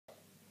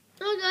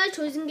guys,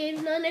 Toys and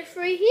Games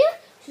 903 here.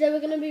 Today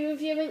we're going to be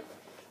reviewing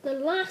the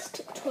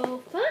last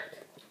 12 pack.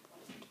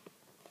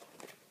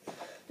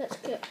 Let's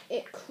get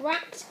it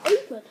cracked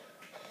open.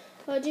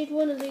 I did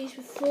one of these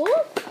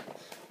before,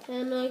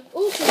 and I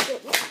also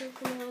got this one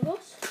from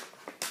Argos,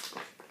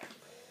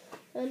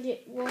 and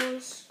it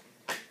was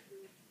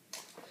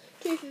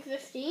 2 for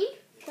 £15.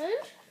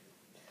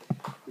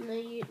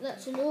 And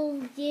that's an all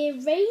year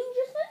range,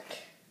 I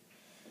think.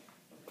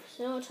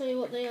 So I'll tell you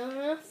what they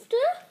are after.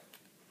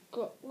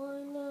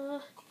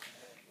 Rottweiler,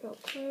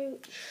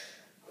 Rockroach,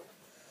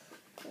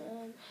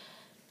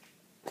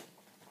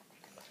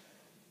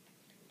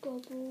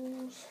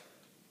 Goggles,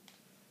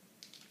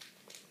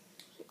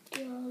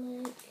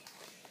 Garlic,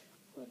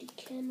 Bloody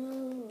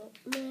Kennel,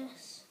 Loch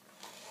Ness,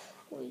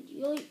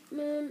 Oily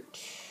Ointment,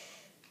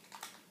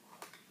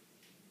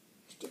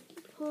 Sticky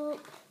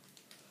Pop,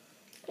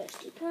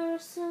 Pesty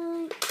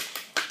Parasite,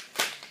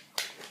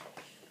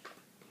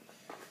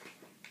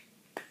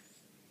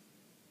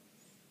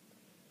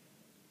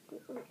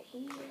 right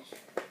here,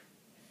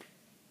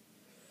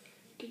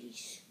 Giddy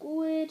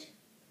Squid,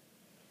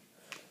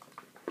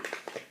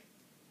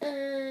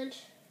 and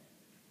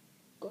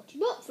Gotty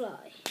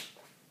Botfly.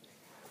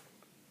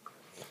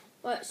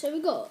 Right, so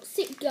we got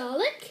Sick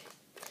Garlic,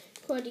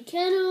 Bloody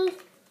Kennel,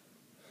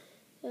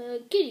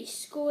 Giddy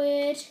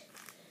Squid,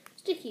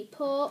 Sticky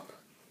Pop,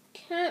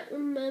 can't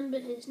remember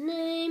his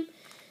name,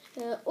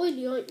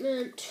 Oily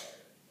Ointment,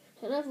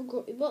 another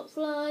Gotty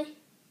Botfly.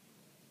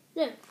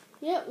 No,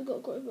 yeah, we've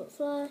got Gotty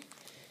Botfly.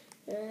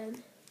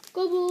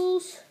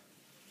 Gobbles,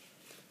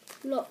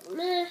 Loch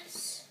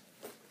Ness,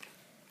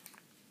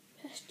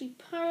 Pesty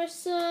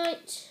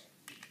Parasite.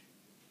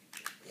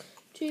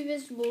 Two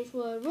visibles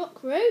were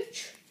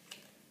Rockroach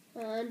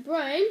and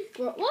Brown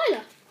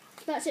Rottweiler.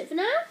 That's it for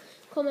now.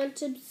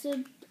 Comment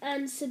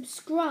and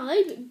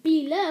subscribe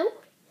below.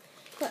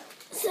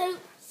 So,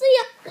 see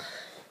ya!